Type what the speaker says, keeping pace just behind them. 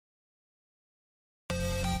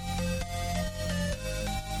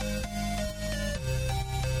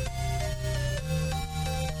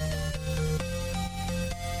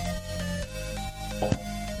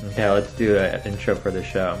Okay, let's do an intro for the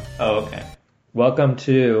show. Oh, okay. Welcome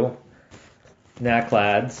to Knack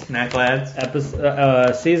Lads. Knack Lads.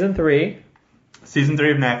 Season 3. Season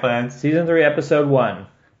 3 of Knack Lads. Season 3, Episode 1.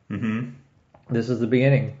 Mm-hmm. This is the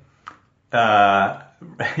beginning. Yeah,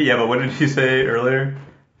 but what did you say earlier?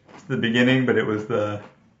 It's the beginning, but it was I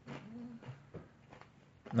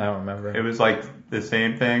don't remember. It was like the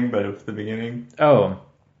same thing, but it was the beginning. Oh,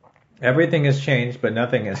 everything has changed, but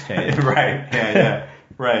nothing has changed. Right, yeah,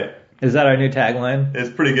 right. Is that our new tagline? It's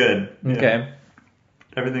pretty good. Okay. Yeah.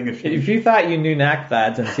 Everything is changed. If you thought you knew Knack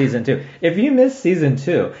Lads in Season 2, if you missed Season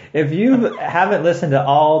 2, if you haven't listened to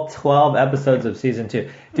all 12 episodes of Season 2,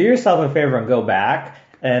 do yourself a favor and go back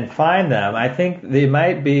and find them. I think they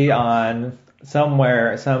might be on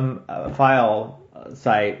somewhere, some file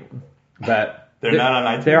site, but they're not on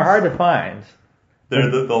iTunes? They're hard to find. They're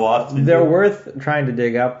the lost. They're worth trying to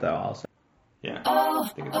dig up, though, also. Yeah. I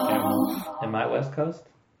think it's Am I West Coast?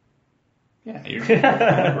 Yeah, you're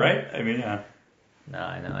right? I mean, yeah. No,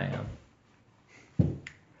 I know I am.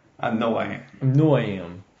 I know I am. I know I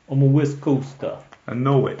am. I'm a West Coaster. I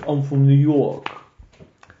know it. I'm from New York.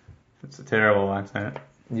 It's a terrible accent.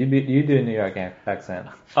 You do a New York accent.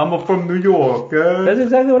 I'm from New York, That's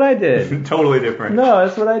exactly what I did. Totally different. No,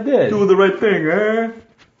 that's what I did. Do the right thing, eh?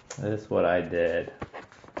 That's what I did.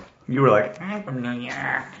 You were like, I'm from New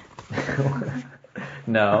York.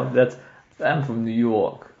 No, I'm from New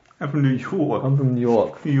York. I'm from New York. I'm from New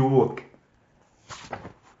York. New York.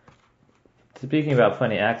 Speaking about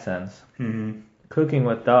funny accents, Mm-hmm. Cooking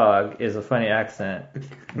with Dog is a funny accent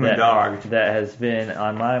Dog. that has been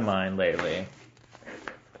on my mind lately.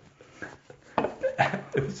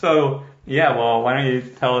 So, yeah, well, why don't you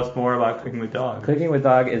tell us more about Cooking with Dog? Cooking with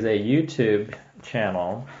Dog is a YouTube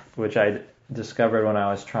channel, which I discovered when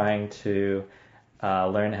I was trying to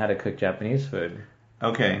learn how to cook Japanese food.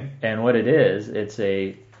 Okay. And what it is, it's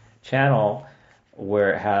a channel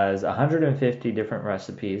where it has 150 different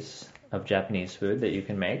recipes of Japanese food that you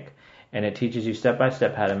can make, and it teaches you step by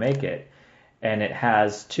step how to make it. And it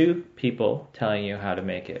has two people telling you how to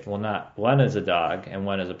make it. Well, not one is a dog and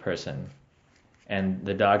one is a person. And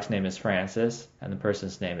the dog's name is Francis, and the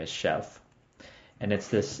person's name is Chef. And it's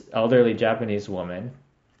this elderly Japanese woman.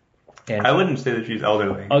 And I wouldn't say that she's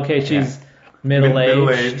elderly. okay, she's middle-aged.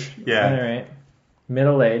 Middle-aged, yeah. All right.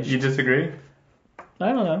 Middle-aged. You disagree?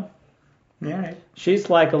 I don't know. Yeah, right. She's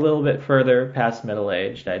like a little bit further past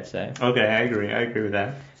middle-aged, I'd say. Okay, I agree. I agree with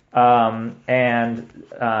that.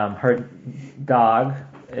 Her dog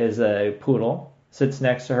is a poodle, sits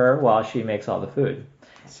next to her while she makes all the food.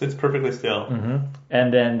 Sits perfectly still. Mm-hmm.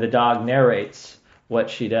 And then the dog narrates what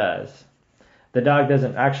she does. The dog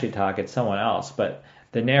doesn't actually talk, it's someone else, but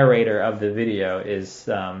the narrator of the video is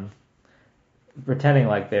pretending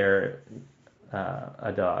like they're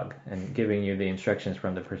a dog and giving you the instructions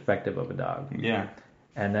from the perspective of a dog. Yeah.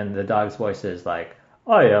 And then the dog's voice is like,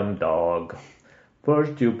 I am dog.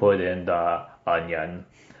 First you put in the onion,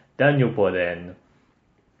 then you put in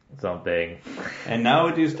something. And now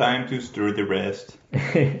it is time to stir the rest.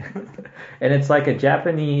 And it's like a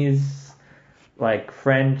Japanese, like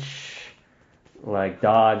French, like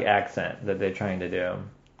dog accent that they're trying to do.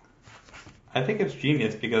 I think it's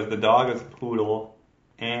genius because the dog is a poodle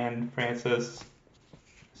and Francis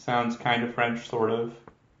sounds kind of French, sort of.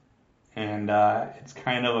 And it's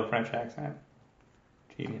kind of a French accent.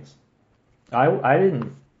 Genius. I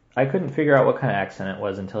couldn't figure out what kind of accent it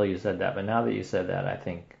was until you said that, but now that you said that, I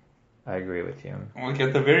think I agree with you. Like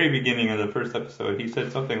at the very beginning of the first episode, he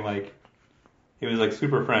said something like, it was like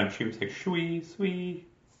super French. He was like, shui, sui,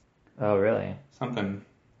 Oh, really? something.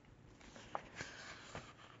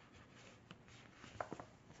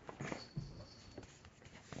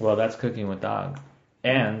 Well, that's Cooking with Dog.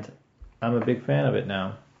 And I'm a big fan of it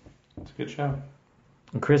now. It's a good show.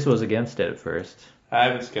 And Chris was against it at first.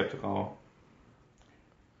 I was skeptical.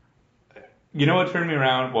 You know what turned me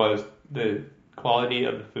around was the quality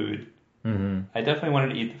of the food. Mm-hmm. I definitely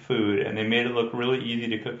wanted to eat the food, and they made it look really easy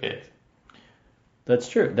to cook it. That's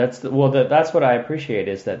true. That's what I appreciate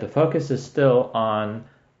is that the focus is still on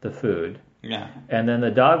the food. Yeah. And then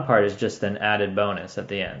the dog part is just an added bonus at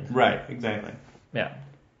the end. Right, exactly. Yeah.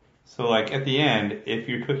 So, like, at the end, if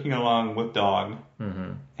you're cooking along with dog,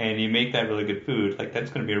 Mm-hmm. and you make that really good food, like,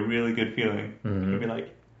 that's going to be a really good feeling. Mm-hmm. You'll be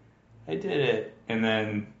like, I did it. And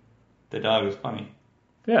then the dog is funny.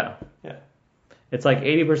 Yeah. Yeah. It's like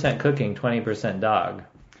 80% cooking, 20% dog.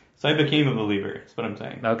 So I became a believer, is what I'm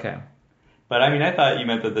saying. Okay. But, I mean, I thought you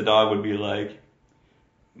meant that the dog would be like,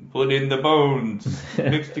 put in the bones,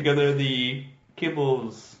 mix together the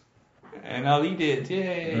kibbles, and I'll eat it,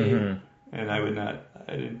 yay! Mm-hmm. And I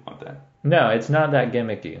didn't want that. No, it's not that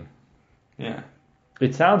gimmicky. Yeah.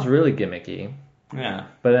 It sounds really gimmicky, Yeah.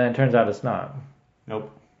 but then it turns out it's not,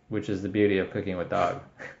 Nope. which is the beauty of cooking with dog.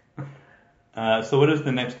 So what is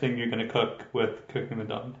the next thing you're going to cook with cooking with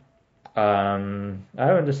dog? I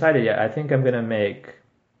haven't decided yet. I think I'm gonna make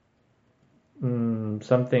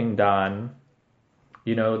something Don.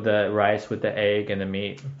 You know, the rice with the egg and the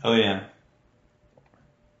meat. Oh, yeah.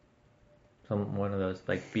 One of those,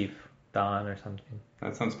 like beef Don or something.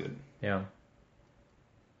 That sounds good. Yeah.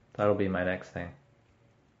 That'll be my next thing.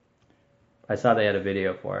 I saw they had a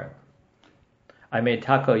video for it. I made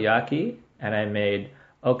takoyaki and I made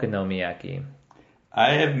okonomiyaki.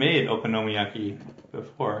 I have made okonomiyaki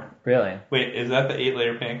before. Really? Wait, is that the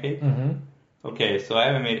 8-layer pancake? Mm-hmm. Okay, so I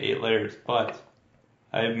haven't made 8 layers, but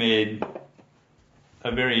I've made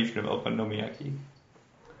a variation of okonomiyaki,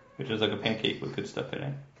 which is like a pancake with good stuff in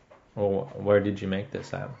it. Well, where did you make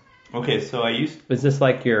this at? Okay, so I used... Was this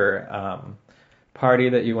like your party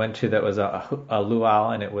that you went to that was a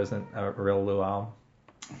luau and it wasn't a real luau?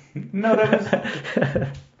 No, that was...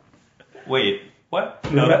 Wait,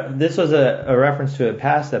 what? No, This was a reference to a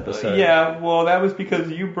past episode. yeah, well, that was because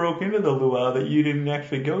you broke into the luau that you didn't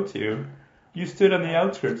actually go to. You stood on the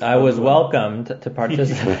outskirts. I was welcomed to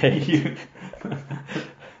participate.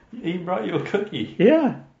 He brought you a cookie.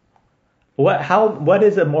 Yeah. What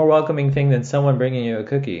is a more welcoming thing than someone bringing you a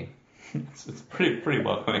cookie? It's pretty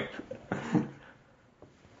welcoming.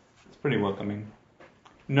 It's pretty welcoming.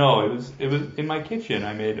 No, it was in my kitchen.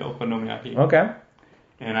 I made okonomiyaki. Okay.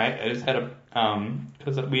 And I just had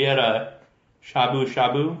because we had a shabu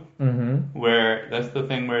shabu, where that's the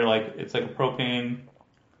thing where like it's like a propane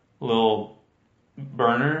little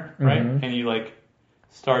burner, right? And you like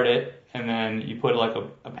start it, and then you put like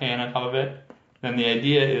a pan on top of it. Then the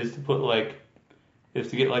idea is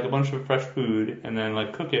to get like a bunch of fresh food and then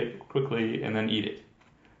like cook it quickly and then eat it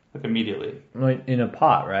like immediately In a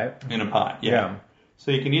pot, right? in a pot. Yeah.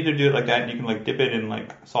 So you can either do it like that, and you can like dip it in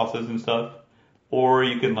like sauces and stuff. Or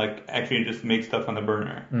you can like actually just make stuff on the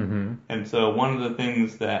burner. Mm-hmm. And so one of the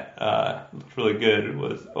things that looked really good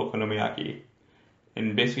was okonomiyaki.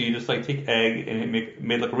 And basically you just like take egg and it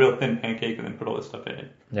made like a real thin pancake and then put all this stuff in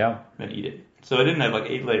it. Yeah. And then eat it. So it didn't have like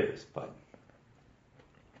 8 layers, but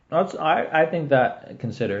I think that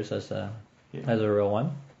considers as a real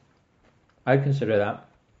one. I'd consider that.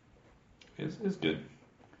 it's good.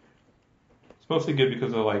 It's mostly good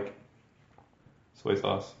because of like soy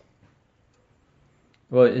sauce.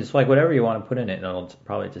 Well, it's like whatever you want to put in it, and it'll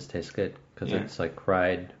probably just taste good because it's like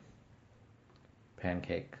fried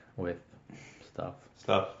pancake with stuff.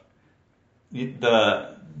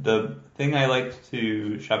 The thing I liked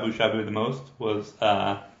to shabu shabu the most was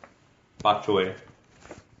bok choy.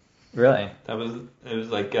 Really? It was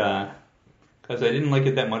like because I didn't like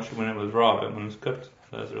it that much when it was raw, but when it was cooked,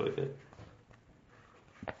 that was really good.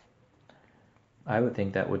 I would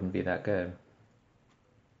think that wouldn't be that good.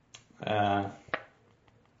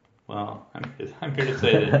 Well, I'm here to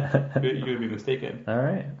say that you would be mistaken. All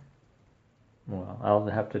right. Well, I'll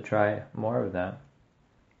have to try more of that.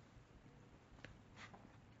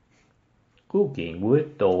 Cooking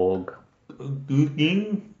with dog.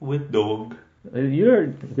 Cooking with dog. You're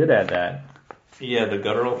good at that. Yeah, the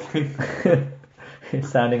guttural thing. It's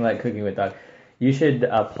sounding like cooking with dog. You should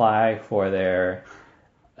apply for their...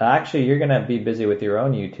 Actually, you're going to be busy with your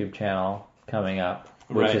own YouTube channel coming up,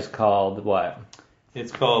 which is called what?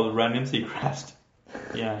 It's called Ren and Seacrest.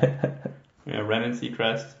 Yeah. Yeah, Ren and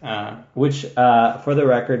Seacrest. Which, for the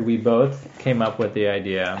record, we both came up with the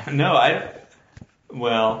idea. No,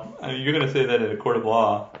 well, I mean, you're going to say that in a court of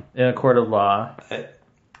law. In a court of law.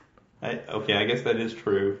 Okay, I guess that is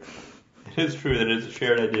true. It is true that it's a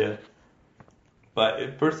shared idea.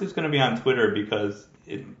 But first it's going to be on Twitter because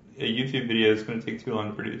a YouTube video is going to take too long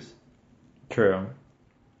to produce. True.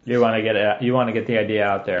 You want to get the idea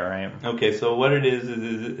out there, right? Okay, so what it is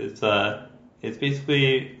it's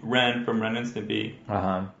basically Ren from Ren and Stimpy.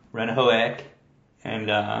 Ren Hoek,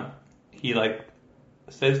 and he like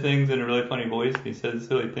says things in a really funny voice. He says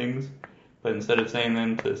silly things, but instead of saying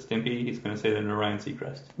them to Stimpy, he's going to say them to Ryan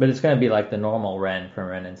Seacrest. But it's going to be like the normal Ren from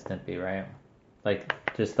Ren and Stimpy, right? Like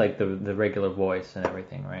just like the regular voice and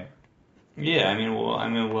everything, right? Yeah, I mean,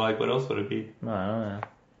 like, what else would it be? Well, I don't know.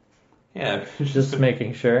 Yeah, just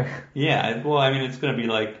making sure. Yeah, well, I mean, it's going to be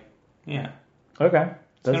like, yeah. Okay.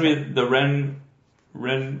 It's going to be the Ren from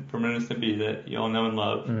Ren and Stimpy that you all know and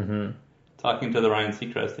love, talking to the Ryan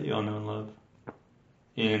Seacrest that you all know and love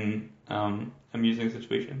in amusing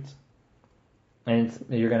situations. And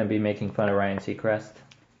you're going to be making fun of Ryan Seacrest?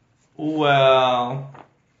 Well,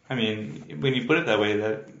 I mean, when you put it that way,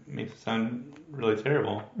 that makes it sound really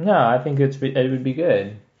terrible. No, I think it would be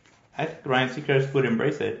good. I think Ryan Seacrest would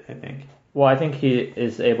embrace it, I think. Well, I think he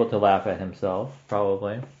is able to laugh at himself,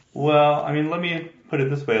 probably. Well, I mean, let me put it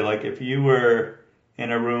this way. Like, if you were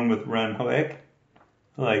in a room with Ren Hoek,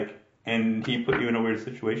 like, and he put you in a weird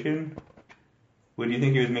situation, would you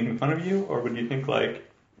think he was making fun of you? Or would you think, like,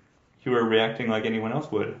 you were reacting like anyone else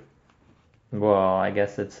would? Well, I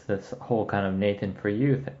guess it's this whole kind of Nathan for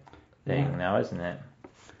you thing now, isn't it?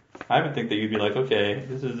 I would think that you'd be like, okay,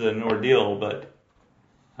 this is an ordeal, but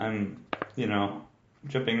I'm,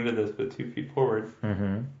 jumping into this with 2 feet forward.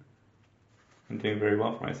 Mm-hmm. I'm doing very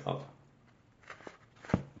well for myself.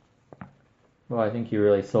 Well, I think you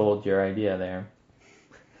really sold your idea there.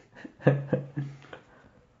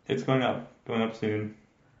 It's going up soon.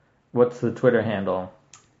 What's the Twitter handle?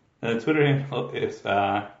 The Twitter handle is,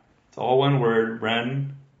 it's all one word,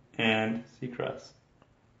 Ren and Seacrest.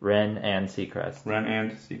 Ren and Seacrest. Ren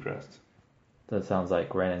and Seacrest. That sounds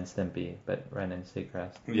like Ren and Stimpy, but Ren and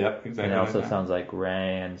Seacrest. Yep, exactly. And it also like sounds like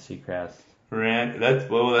Ren and Seacrest. Ren, that's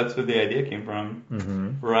where the idea came from.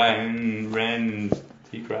 Mm-hmm. Ren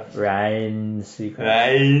Seacrest. Ryan Seacrest.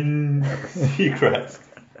 Ren Seacrest.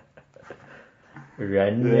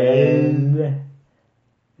 Ren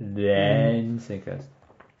Seacrest.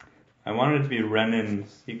 I wanted it to be Renan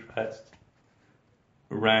Seacrest.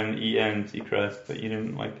 Ren E-N Seacrest, but you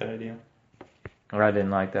didn't like that idea. Or I didn't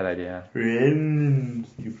like that idea. Renan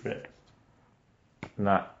Seacrest.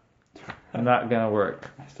 Not gonna work.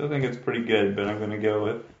 I still think it's pretty good, but I'm gonna go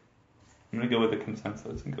with the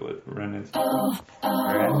consensus and go with Renan Seacrest.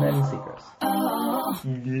 Ren Seacrest.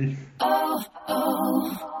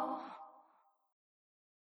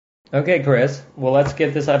 Okay, Chris. Well, let's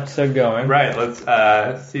get this episode going. Right, let's,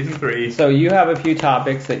 season 3. So you have a few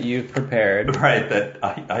topics that you've prepared. Right, that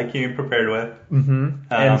I came prepared with. Mm-hmm.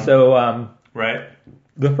 And so, right.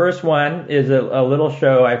 The first one is a little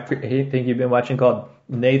show I think you've been watching called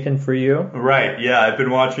Nathan for You. Right, yeah, I've been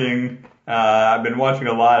watching a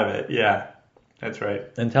lot of it, yeah. That's right.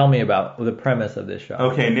 And tell me about the premise of this show.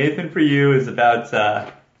 Okay, Nathan for You is about,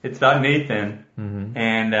 it's about Nathan. Mm-hmm.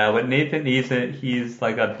 And what Nathan needs, he's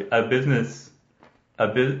like a business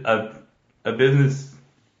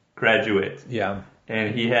graduate. Yeah.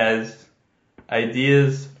 And he has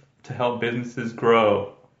ideas to help businesses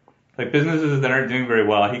grow. Like businesses that aren't doing very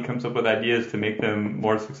well, he comes up with ideas to make them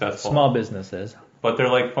more successful. Small businesses. But they're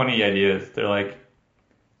like funny ideas. They're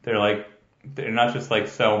not just like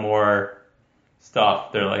sell more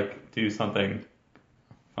stuff. They're like do something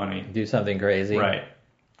funny. Do something crazy. Right.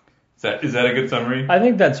 Is that a good summary? I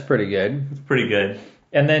think that's pretty good. It's pretty good.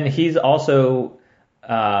 And then he's also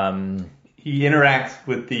he interacts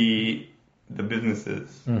with the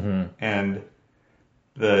businesses mm-hmm. and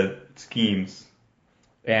the schemes.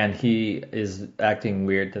 And he is acting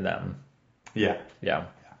weird to them. Yeah. Yeah.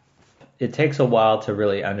 It takes a while to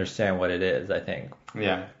really understand what it is, I think.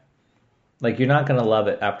 Yeah. Like, you're not going to love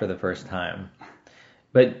it after the first time.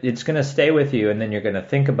 But it's going to stay with you, and then you're going to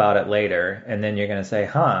think about it later, and then you're going to say,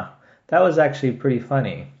 that was actually pretty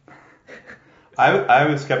funny. I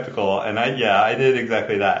was skeptical, and I did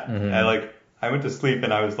exactly that. Mm-hmm. I went to sleep,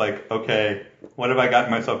 and I was like, okay, what have I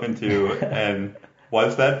gotten myself into? And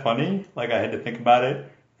was that funny? Like, I had to think about it,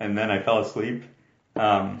 and then I fell asleep,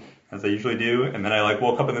 as I usually do, and then I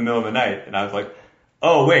woke up in the middle of the night, and I was like,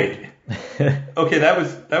 oh wait, okay, that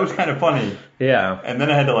was kind of funny. Yeah. And then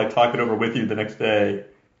I had to talk it over with you the next day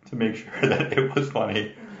to make sure that it was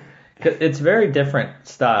funny. It's very different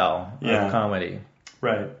style Yeah. of comedy.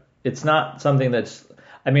 Right. It's not something that's...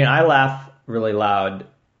 I mean, I laugh really loud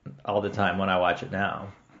all the time when I watch it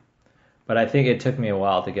now. But I think it took me a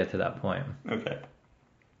while to get to that point. Okay.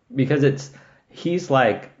 Because he's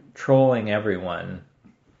trolling everyone.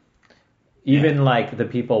 Even the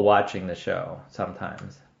people watching the show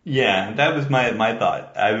sometimes. Yeah, that was my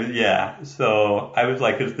thought. So I was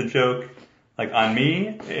like, is the joke on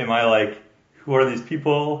me? Am I who are these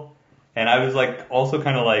people? And I was also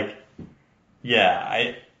kind of I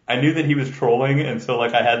knew that he was trolling, and so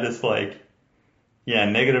I had this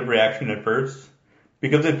negative reaction at first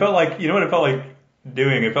because it felt what it felt like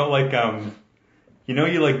doing? It felt like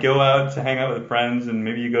you go out to hang out with friends and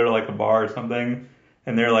maybe you go to a bar or something.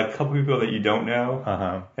 And there are a couple people that you don't know,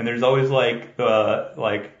 and there's always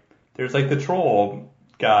there's the troll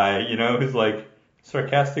guy, who's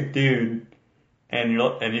sarcastic dude, and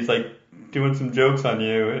he's doing some jokes on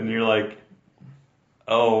you, and you're like,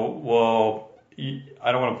 oh well,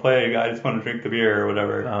 I don't want to play, I just want to drink the beer or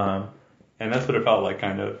whatever, and that's what it felt like,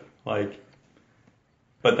 kind of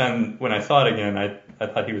But then when I saw it again, I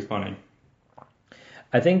thought he was funny.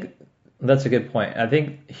 I think that's a good point. I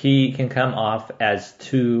think he can come off as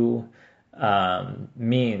too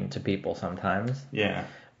mean to people sometimes. Yeah.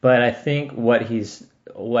 But I think what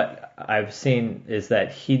what I've seen is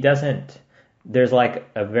that he doesn't. There's like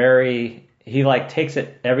a very he like takes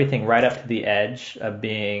everything right up to the edge of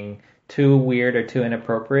being too weird or too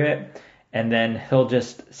inappropriate, and then he'll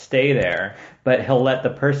just stay there, but he'll let the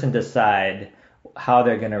person decide how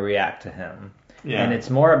they're going to react to him. Yeah. And it's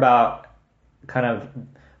more about kind of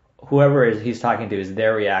whoever he's talking to is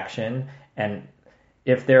their reaction, and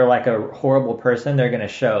if they're like a horrible person, they're going to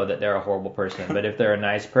show that they're a horrible person. But if they're a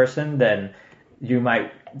nice person, then you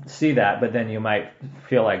might see that, but then you might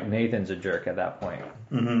feel like Nathan's a jerk at that point.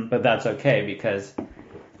 Mm-hmm. But that's okay because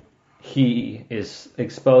he is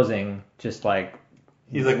exposing just like...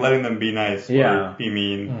 He's like letting them be nice or be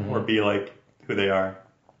mean or be like who they are.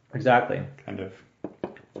 Exactly. Kind of.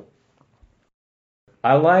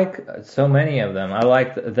 I like so many of them. I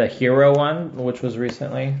like the hero one, which was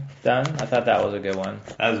recently done. I thought that was a good one.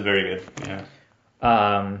 That was very good, yeah.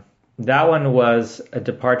 That one was a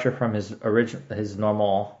departure from his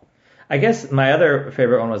normal... I guess my other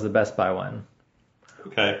favorite one was the Best Buy one.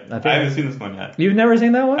 Okay. I haven't seen this one yet. You've never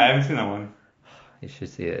seen that one? I haven't seen that one. You should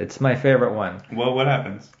see it. It's my favorite one. Well, what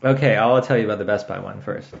happens? Okay, I'll tell you about the Best Buy one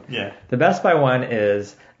first. Yeah. The Best Buy one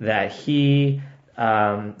is that he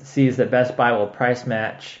sees that Best Buy will price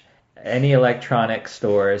match any electronic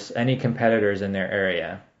stores, any competitors in their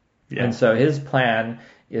area. Yeah. And so his plan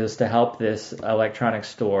is to help this electronic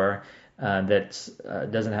store that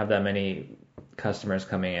doesn't have that many customers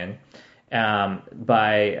coming in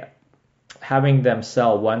by having them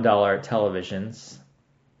sell $1 televisions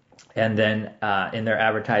and then in their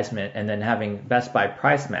advertisement, and then having Best Buy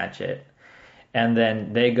price match it. And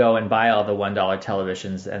then they go and buy all the $1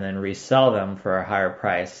 televisions and then resell them for a higher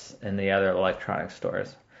price in the other electronic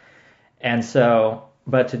stores. And so,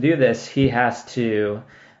 but to do this, he has to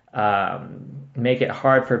make it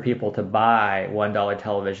hard for people to buy $1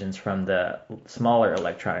 televisions from the smaller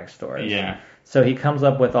electronic stores. Yeah. So he comes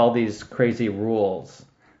up with all these crazy rules.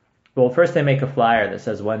 Well, first they make a flyer that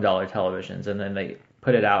says $1 televisions, and then they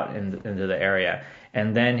put it out into the area.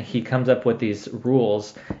 And then he comes up with these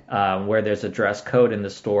rules where there's a dress code in the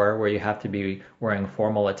store where you have to be wearing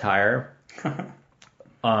formal attire.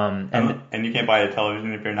 And you can't buy a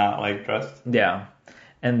television if you're not like dressed. Yeah.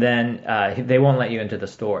 And then they won't let you into the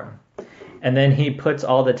store. And then he puts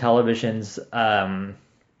all the televisions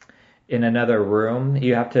in another room.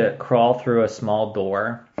 You have to crawl through a small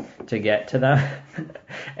door to get to them.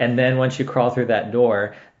 And then once you crawl through that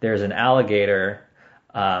door, there's an alligator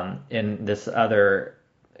in this other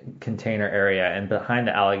container area, and behind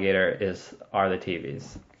the alligator are the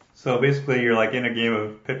TVs. So basically you're like in a game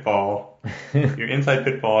of Pitfall. You're inside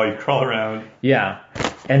Pitfall, you crawl around. Yeah.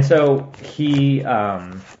 And so he does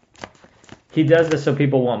this so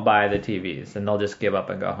people won't buy the TVs and they'll just give up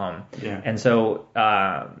and go home. Yeah. And so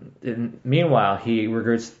meanwhile, he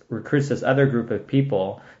recruits this other group of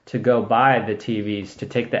people to go buy the TVs, to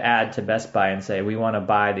take the ad to Best Buy and say, we want to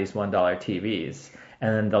buy these $1 TVs.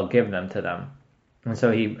 And then they'll give them to them. And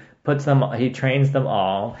so he trains them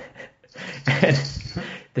all. And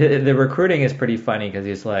the recruiting is pretty funny because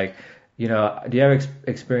he's like, do you have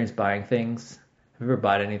experience buying things? Have you ever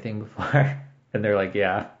bought anything before? And they're like,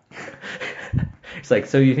 yeah. He's like,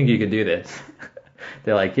 so you think you can do this?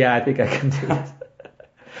 They're like, yeah, I think I can do this.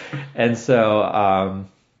 And so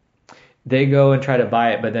they go and try to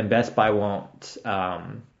buy it, but then Best Buy won't.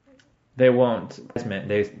 They won't.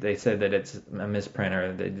 They said that it's a misprint,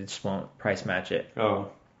 or they just won't price match it. Oh.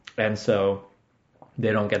 And so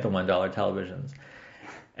they don't get the $1 televisions.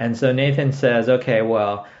 And so Nathan says, okay,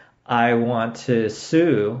 well, I want to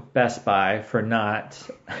sue Best Buy for not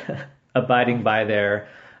abiding by their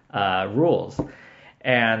rules.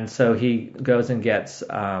 And so he goes and gets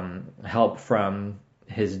help from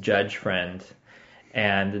his judge friend.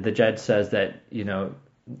 And the judge says that,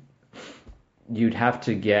 you'd have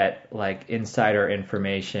to get like insider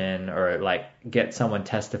information or like get someone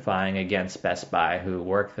testifying against Best Buy who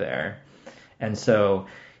worked there. And so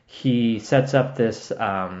he sets up this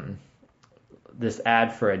this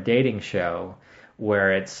ad for a dating show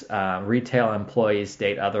where it's retail employees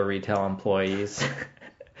date other retail employees.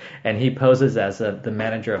 And he poses as the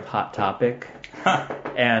manager of Hot Topic.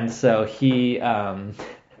 And so he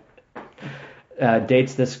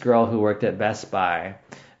dates this girl who worked at Best Buy.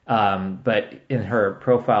 But in her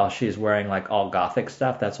profile, she's wearing like all gothic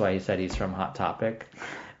stuff. That's why he said he's from Hot Topic.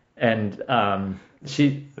 And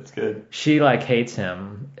that's good. She like hates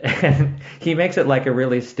him. And he makes it like a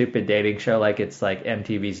really stupid dating show, like it's like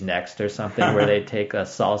MTV's Next or something, where they take a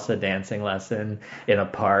salsa dancing lesson in a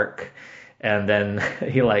park. And then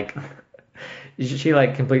she like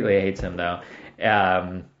completely hates him though.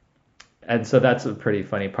 And so that's a pretty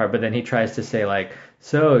funny part. But then he tries to say like,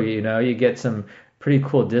 so, you get some pretty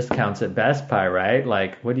cool discounts at Best Buy, right?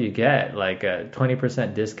 Like, what do you get? Like a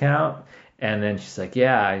 20% discount? And then she's like,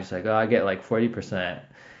 yeah. She's like, oh, I get like 40%.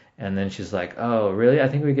 And then she's like, oh, really? I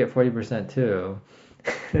think we get 40% too.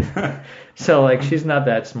 So like, she's not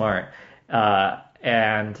that smart.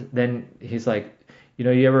 And then he's like,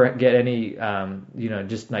 you ever get any,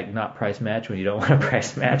 just like not price match when you don't want to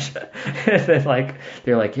price match? And then like,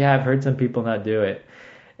 they're like, yeah, I've heard some people not do it.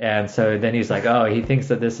 And so then he's like, oh, he thinks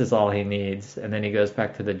that this is all he needs. And then he goes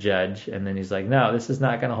back to the judge, and then he's like, no, this is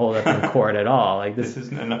not going to hold up in court at all. Like this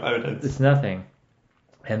isn't enough evidence. It's nothing.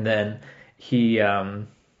 And then he,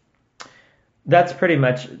 that's pretty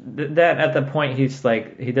much that. At the point, he's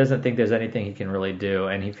like, he doesn't think there's anything he can really do,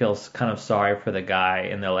 and he feels kind of sorry for the guy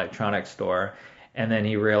in the electronics store. And then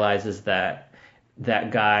he realizes that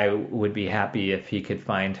that guy would be happy if he could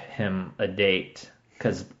find him a date,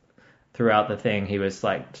 because throughout the thing, he was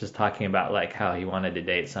like just talking about like how he wanted to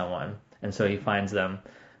date someone, and so he finds them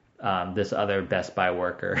this other Best Buy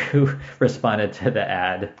worker who responded to the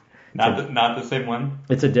ad. Not the same one.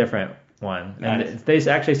 It's a different one, nice. And they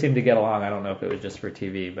actually seem to get along. I don't know if it was just for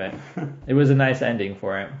TV, but it was a nice ending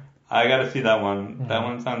for it. I got to see that one. Mm-hmm. That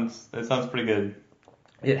one sounds pretty good.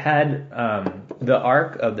 It had the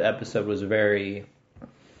arc of the episode was very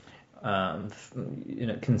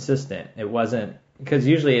consistent. It wasn't. Because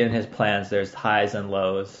usually in his plans there's highs and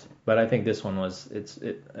lows, but I think this one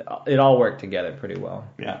it all worked together pretty well.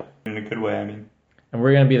 Yeah, in a good way, I mean. And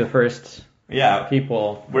we're gonna be the first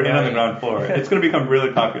people. We're in on the ground floor. It's gonna become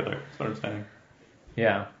really popular. That's what I'm saying.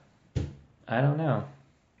 Yeah, I don't know.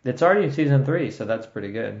 It's already in season 3, so that's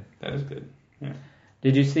pretty good. That is good. Yeah.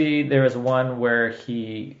 Did you see there was one where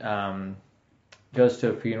he goes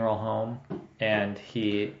to a funeral home and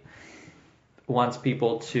he wants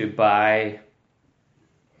people to buy.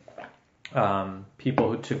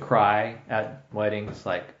 People to cry at weddings,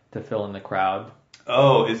 like to fill in the crowd.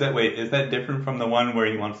 Oh, is that different from the one where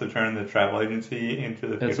he wants to turn the travel agency into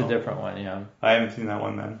the funeral? It's a different one, yeah. I haven't seen that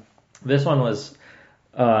one then. This one was,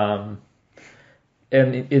 and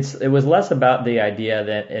it was less about the idea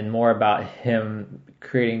and more about him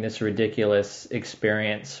creating this ridiculous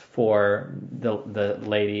experience for the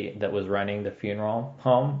lady that was running the funeral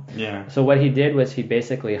home. Yeah. So what he did was he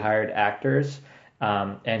basically hired actors,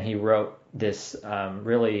 and he wrote this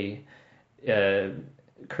really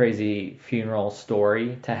crazy funeral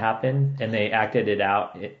story to happen, and they acted it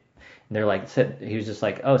out. They're like, he was just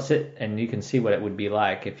like, oh, sit, and you can see what it would be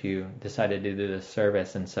like if you decided to do this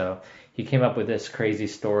service. And so he came up with this crazy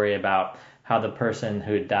story about how the person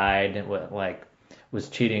who died was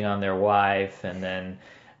cheating on their wife, and then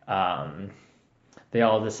they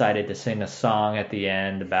all decided to sing a song at the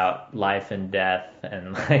end about life and death,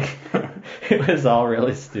 and like it was all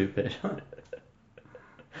really stupid.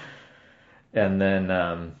 And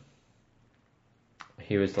then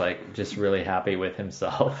he was like just really happy with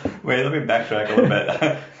himself. Wait, let me backtrack a little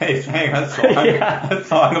bit. He sang a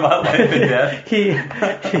song about life and death.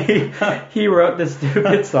 He wrote this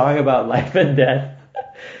stupid song about life and death,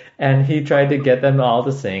 and he tried to get them all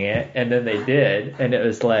to sing it, and then they did, and it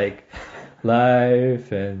was like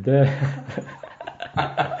life and death.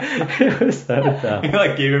 It was so dumb. He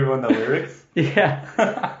like gave everyone the lyrics?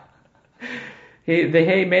 Yeah.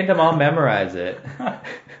 He made them all memorize it.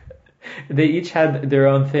 They each had their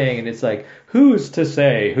own thing, and it's like, who's to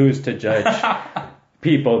say, who's to judge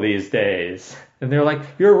people these days? And they're like,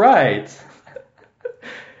 you're right.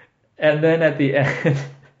 And then at the end,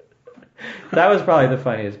 that was probably the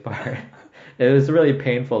funniest part. It was really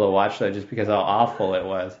painful to watch, though, just because how awful it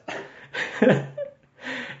was.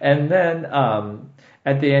 And then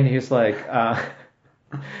at the end, he was like,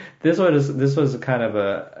 this was kind of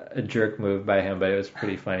a jerk move by him, but it was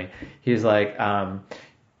pretty funny. He's like, at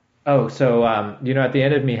the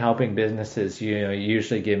end of me helping businesses, you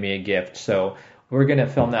usually give me a gift. So we're going to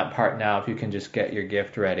film that part now if you can just get your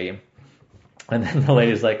gift ready. And then the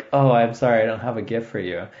lady's like, oh, I'm sorry, I don't have a gift for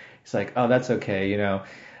you. He's like, oh, that's okay,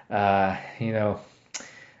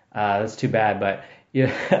 that's too bad, but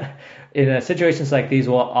in situations like these,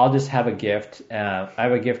 well, I'll just have a gift. I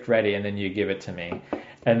have a gift ready, and then you give it to me.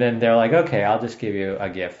 And then they're like, okay, I'll just give you a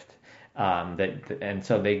gift. And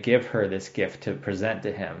so they give her this gift to present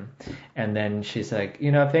to him. And then she's like,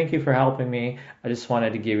 thank you for helping me. I just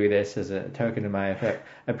wanted to give you this as a token of my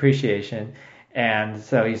appreciation. And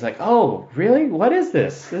so he's like, oh, really? What is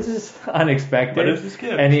this? This is unexpected. What is this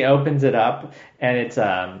gift? And he opens it up, and it's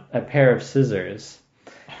a pair of scissors.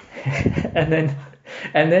 And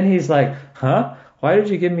then he's like, huh? Why did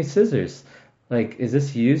you give me scissors? Like, is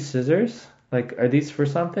this used scissors? Like, are these for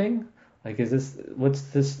something? Like, what's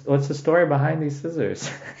the story behind these scissors?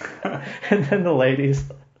 And then the lady's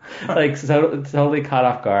like so totally caught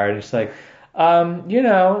off guard. It's like,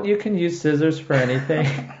 you can use scissors for anything.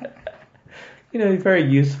 Very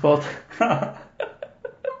useful.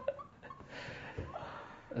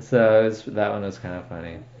 So that one was kind of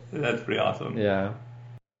funny. That's pretty awesome. Yeah.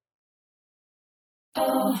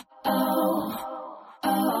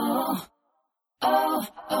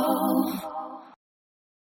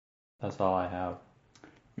 That's all I have.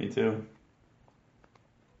 Me too.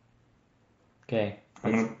 Okay.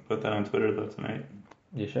 I'm going to put that on Twitter though tonight.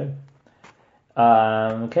 You should.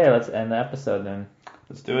 Okay, let's end the episode then.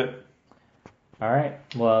 Let's do it. All right.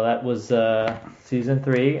 Well, that was season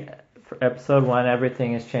 3. For episode 1,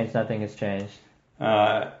 everything has changed, nothing has changed.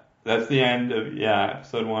 That's the end of,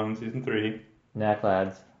 episode 1, season 3. Knack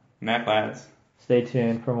Lads. Knack Lads. Stay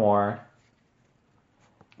tuned for more.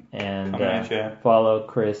 And follow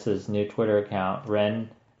Chris's new Twitter account, Ren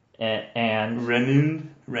and Seacrest.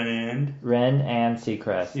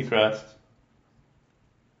 Seacrest.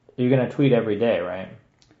 You're gonna tweet every day, right?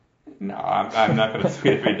 No, I'm not gonna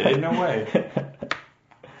tweet every day. No way.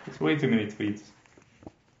 It's way too many tweets.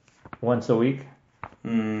 Once a week?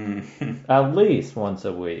 At least once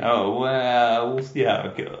a week. Oh, well, we'll see how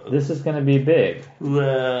it goes. This is gonna be big.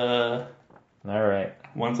 All right.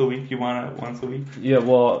 Once a week? You want it once a week? Yeah,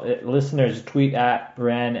 well, listeners, tweet at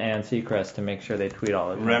Ren and Seacrest to make sure they tweet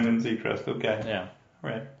all of it. Ren and Seacrest, okay. Yeah.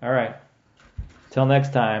 All right. Till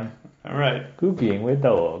next time. All right. Cooking with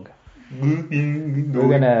Dog. We're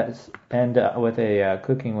going to end with a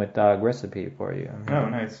Cooking with Dog recipe for you. Oh,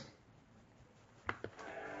 nice.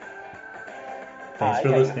 Thanks for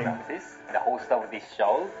listening. I'm Francis, the host of this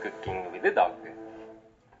show, Cooking with the Dog.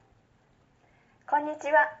 こんに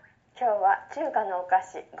ちは。今日は中華のお菓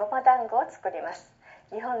子ごま団子を作ります。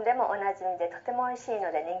日本でもおなじみでとても美味しい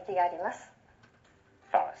ので人気があります。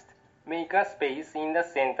First, make a space in the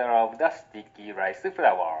center of the sticky rice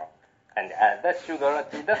flour and add the sugar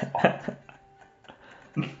to the spot.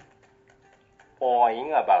 Pour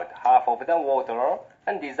in about half of the water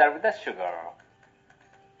and dissolve the sugar.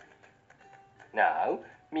 Now,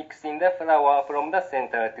 mix in the flour from the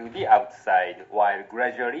center to the outside while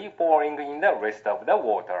gradually pouring in the rest of the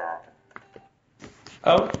water.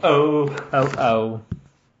 Oh. Oh.